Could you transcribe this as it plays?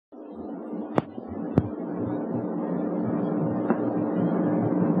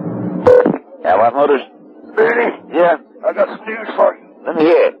Alright, Motors. Benny? Yeah? I got some news for you. Let me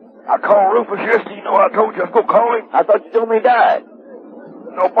hear it. I called Rufus yesterday. You know I told you I was going to call him? I thought you told me he died.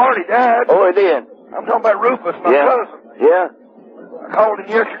 No, Barney died. Oh, he did? I'm talking about Rufus, my cousin. Yeah? I called him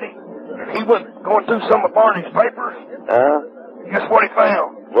yesterday, and he went going through some of Barney's papers. Guess what he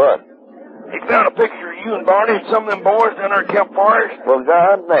found? What? He found a picture of you and Barney and some of them boys down there at Camp Forest. Well,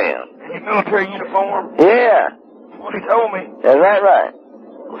 goddamn. In your military uniform. Yeah. That's what he told me. Is that right?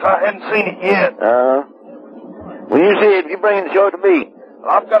 Because I hadn't seen it yet. When you see it, you bring it, show it to me.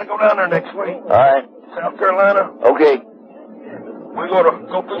 I've got to go down there next week. All right. South Carolina. Okay. We're going to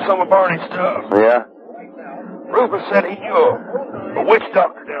go through some of Barney's stuff. Yeah? Rufus said he knew a witch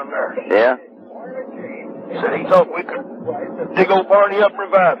doctor down there. Yeah? He said he thought we could dig old Barney up and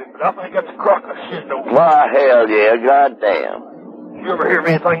revive him, but I think that's a crock of shit, don't you? Why, hell yeah, goddamn. You ever hear of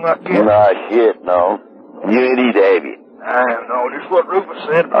anything like that? Nah, shit, no. You ain't eat, have you? I know, just what Rufus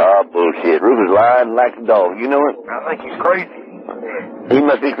said. Oh, bullshit. Rufus lying like a dog. You know it? I think he's crazy. He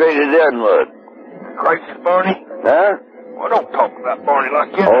must be crazy as Ellenwood. Crazy as Barney? Huh? Well, don't talk about Barney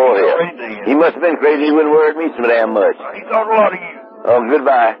like that. Oh, yeah. He must have been crazy. He wouldn't worry me so damn much. He thought a lot of you. Oh,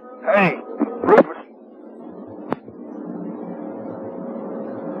 goodbye. Hey, Rufus.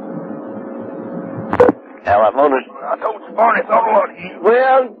 Alright, Motors. I told you Barney thought a lot of you.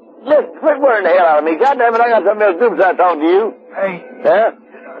 Well, just quit worrying the hell out of me. Goddamn it, I got something else to do besides talking to you. Hey. Huh?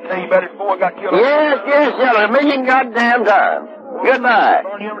 Did I tell you about his boy got killed? Yes, yellow, a million goddamn times. Goodbye.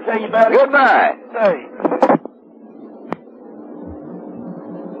 Barney ever tell you about it? Goodbye. Hey.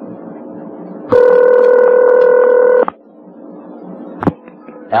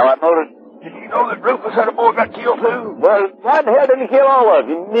 Alright, Motors. Did you know that Rufus had a boy got killed too? Well, why the hell did he kill all of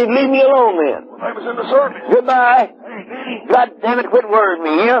you? You leave me alone then. Well, they was in the service. Goodbye. Hey, Binny. God damn it, quit worrying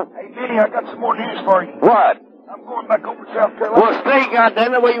me, yeah? Hey, Binny, I got some more news for you. What? I'm going back over to South Carolina. Well, stay,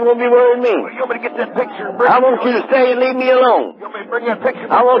 goddamn it, where you won't be worrying me. Well, you want me to get that picture and bring I want you to stay and leave me alone. You want me to bring that picture?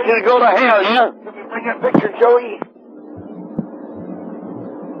 I want you to go to hell, yeah? You want me to bring that picture and show you?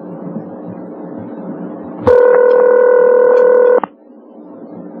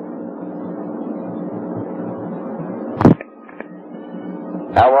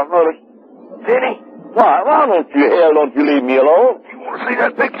 Alright, Motors. Binny? Why don't you leave me alone? You want to see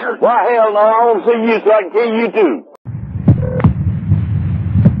that picture? Why, hell no, I want to see you so I can kill you too.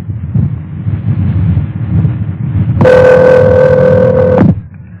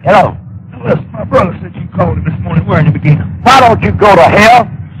 Hello. Listen, my brother said you called him this morning. Where did he begin? Why don't you go to hell?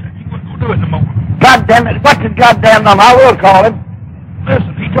 He said you wouldn't go do it no more. God damn it, what's his goddamn number? I will call him.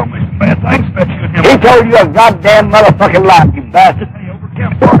 Listen, he told me some bad things about you and him. He told you a goddamn motherfucking lie, you bastard. Hey, over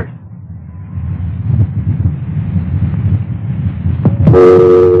Camp Forest.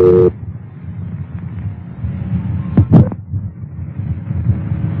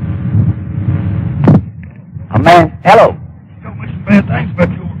 Man, hello. He told me some bad things about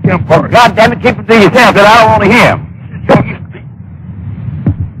you over Camp Well, Forest. God damn it, keep it to yourself, that I don't want to hear him. He said you used to be.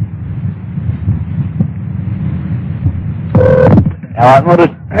 Alright,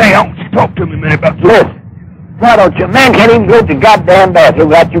 Motors. Hey, I want you to talk to me a minute about this. Listen, why don't you, man can't even go to goddamn bathroom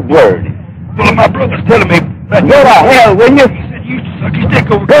without you blurred. Well, my brother's telling me that Go to hell, will you? He said you used to suck his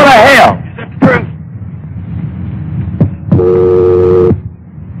dick over Go to hell. Is that the truth?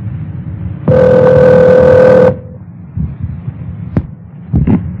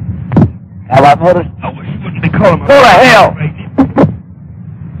 Alright, Motors. I wish you wouldn't be calling my Go to hell.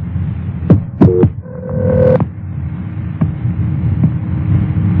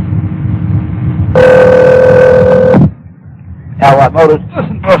 Alright, Motors.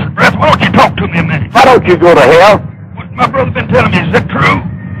 Listen, Buster Breath, why don't you talk to me a minute? Why don't you go to hell? What my brother been telling me, is that true?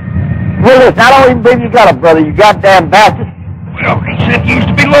 Well, listen, I don't even believe you got a brother, you goddamn bastard. Well, he said you used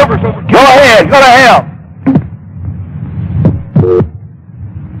to be lovers over Go ahead, go to hell.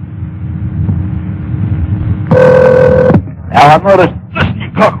 Alright, Motors. Listen, you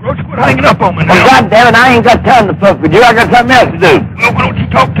cockroach, quit hanging up on me now. Well, goddamn it, I ain't got time to fuck with you. I got something else to do. Well, why don't you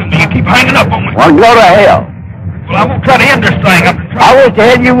talk to me? You keep hanging up on me. Well, go to hell. Well, I'm gonna try to end this thing. I've been I trying. wish the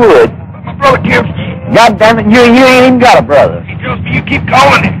hell you would. But my brother kills you. God damn it, you ain't even got a brother. He tells me you keep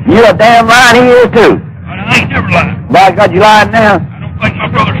calling him. You a damn lying, he is too. But I ain't never lied. By God, you lying now. I don't think my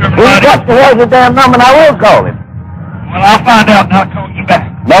brother's ever Well, lied. what the hell's the damn number and I will call him. Well, I'll find out and I'll call you back.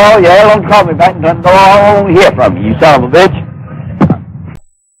 No, you hell don't call me back and I won't hear from you, you son of a bitch.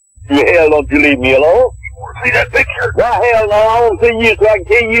 You hell don't you leave me alone. See that picture? Why hell no, I won't see you so I can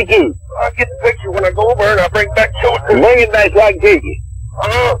kill you too. I'll get the picture when I go over and I'll bring back show it to you. Bring it back so I can kill you.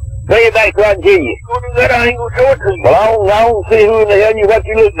 Bring it back so I can kill you. Go do that, I ain't gonna show it to you. Well, I don't see who in the hell what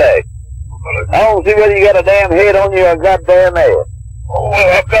you look like. I don't see whether you got a damn head on you or a goddamn ass. Oh,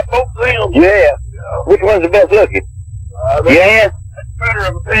 well, I've got both of them. Yeah. Which one's the best looking? Yes? That's better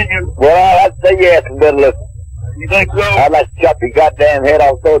of opinion. Well, I'd say yes, the better looking. You think so? I'd like to chop your goddamn head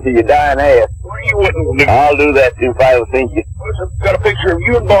off, throw it to your dying ass. What you wouldn't do? I'll do that too if I ever seen you. Got a picture of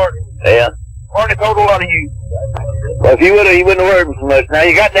you and Barney. Yeah? Barney told a lot of you. Well, if he wouldn't have worried me so much. Now,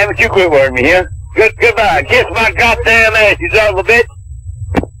 you goddamn it, you quit worrying me, yeah? Goodbye. Kiss my goddamn ass, you son of a bitch.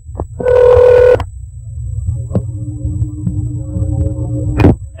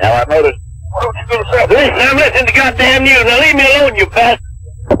 Now, I noticed. What don't you go to South? Listen, I'm listening to goddamn news. Now, leave me alone, you bastard.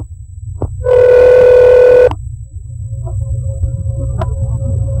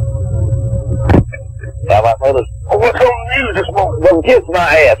 Now, I noticed. Well, what's on the news this morning? Well, kiss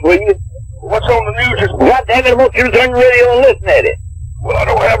my ass, will you? What's on the news this morning? Goddamn it, I want you to turn the radio and listen at it. Well, I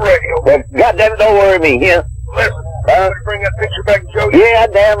don't have radio. Well, goddamn it, don't worry me, yeah? Listen, I'm going to bring that picture back and show you. Yeah,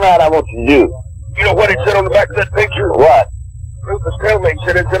 damn right I want you to do. You know what it said on the back of that picture? What? Rufus told me, he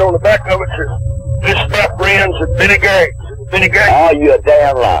said it said on the back of it, says, this is my friends at Binny Gates. Binny Gates. Oh, you a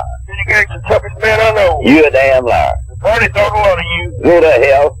damn liar. Binny Gates, the toughest man I know. You a damn liar. Barney thought a lot of you. Go to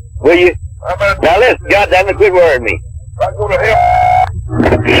hell, will you? I'm about Now listen, goddamn it, quit worrying me. I go to hell.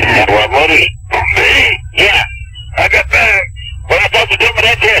 What money? Me? Yeah. I got back. What I supposed to do with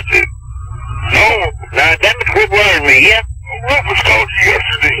that test? No. Now, damn it, quit worrying me, yeah? Rufus called you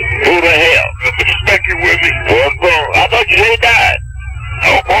yesterday. Who the hell? Rufus back here with me. Well, I thought you said he died.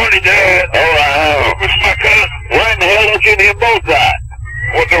 No, Barney died. All right. Rufus my cousin. Why in the hell don't you and him both die?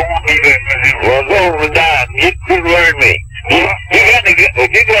 Well, don't do that, man. Well, go and die. You quit worrying me. You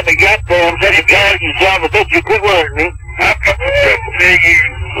got me got for him, said you called you son of a bitch, you quit worrying me. I've got to tell you.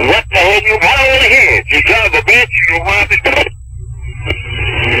 What the hell you, I don't want to hear it, you son of a bitch. You know why they do it?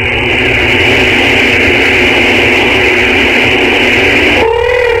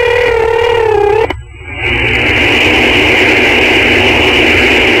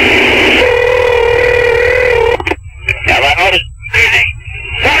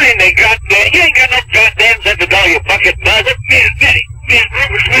 You ain't got no goddamn sense at all, you fucking buzzard. Me and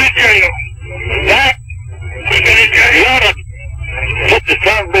Rufus went in jail. What? We went in jail. You ought to put the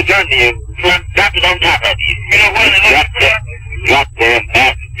son of a bitch under you, drop it on top of you. You know why they locked us up? Drop there,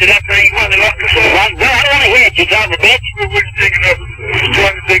 now. Did I tell you why they locked us up? No, I don't want to hear it, you son of a bitch. We were digging up. We was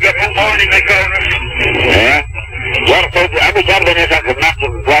trying to dig up old Arnie, they called us. Yeah? Well, folks, I wish I'd been here so I could knock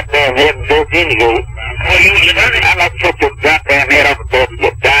some goddamn head and 14 ago. Well, you was an Arnie. I'd like to put your goddamn head off the board and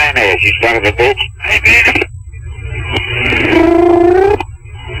your dying ass, you son of a bitch. Hey, Binny.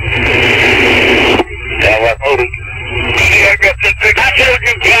 Now, what motive? Binny, I got that picture. I told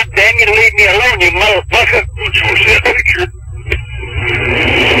you, goddamn you, to leave me alone, you motherfucker. Don't you want to see that picture?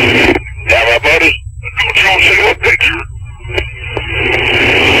 Now, what motive? Don't you want to see that picture?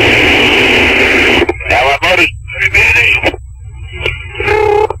 Now, what motive? Hey, Binny.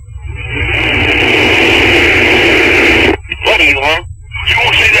 What do you want? You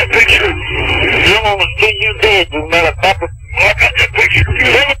want to see that picture? I want to see you dead, you motherfucker. Well, I got that picture.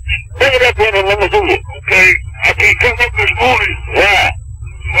 Bring it up here and let me see it. Okay, I can't come up this morning. Why?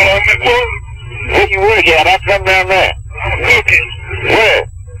 Well, I'm at work. Where you work at? I'll come down there. I'm cooking. Where?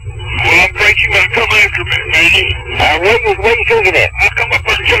 Well, I'm afraid you gotta come after me, Binny. Where you cooking at? I'll come up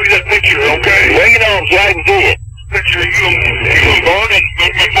there and show you that picture, okay? Bring it on so I can see it. Picture of you and Barney.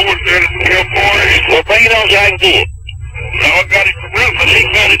 My boys there in California. Well, bring it on so I can see it. Now, I got it from Rufus. He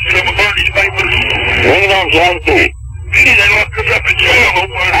got it from Barney's papers. Bring it on so I can see it. Binny, they locked us up in jail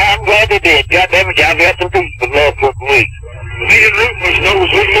over there. I'm glad they did. Goddamn it, I've got some peace for the last couple of weeks. Me and Rufus knows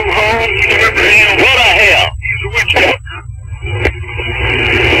we move home. You remember him? What the hell? He's a witch doctor.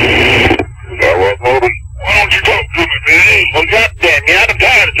 Well, what motive? Why don't you talk to me, Binny? Well, goddamn you, I'm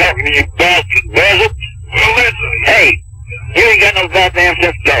tired of talking to you bastard buzzard. Well, listen. Hey, you ain't got no goddamn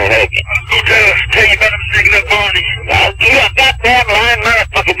sense at all, have you? I'll go tell you about him sticking up Barney. You a goddamn lying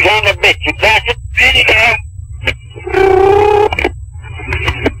motherfucking son of a bitch, you bastard. Binny, now.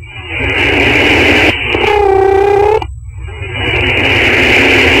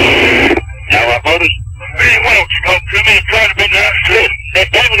 Now, what motive? Binny, why don't you talk to me and try to be nice to me? It's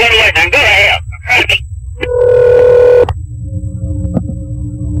time to go away now. Go to hell.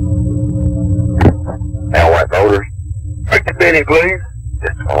 Now, what motive? Break the Binny, please.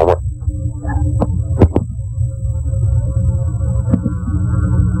 Just a moment.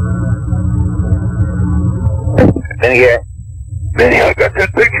 Then again. Binny, I got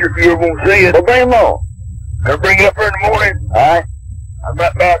that picture if you ever want to see it. Well, bring him on. I'll bring it up here in the morning. Alright? I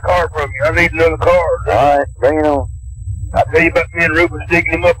might buy a car from you. I need another car. Alright, bring it on. I'll tell you about me and Rufus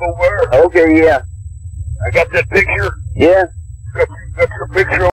digging him up over there. Okay, yeah. I got that picture. Yeah? Got your picture on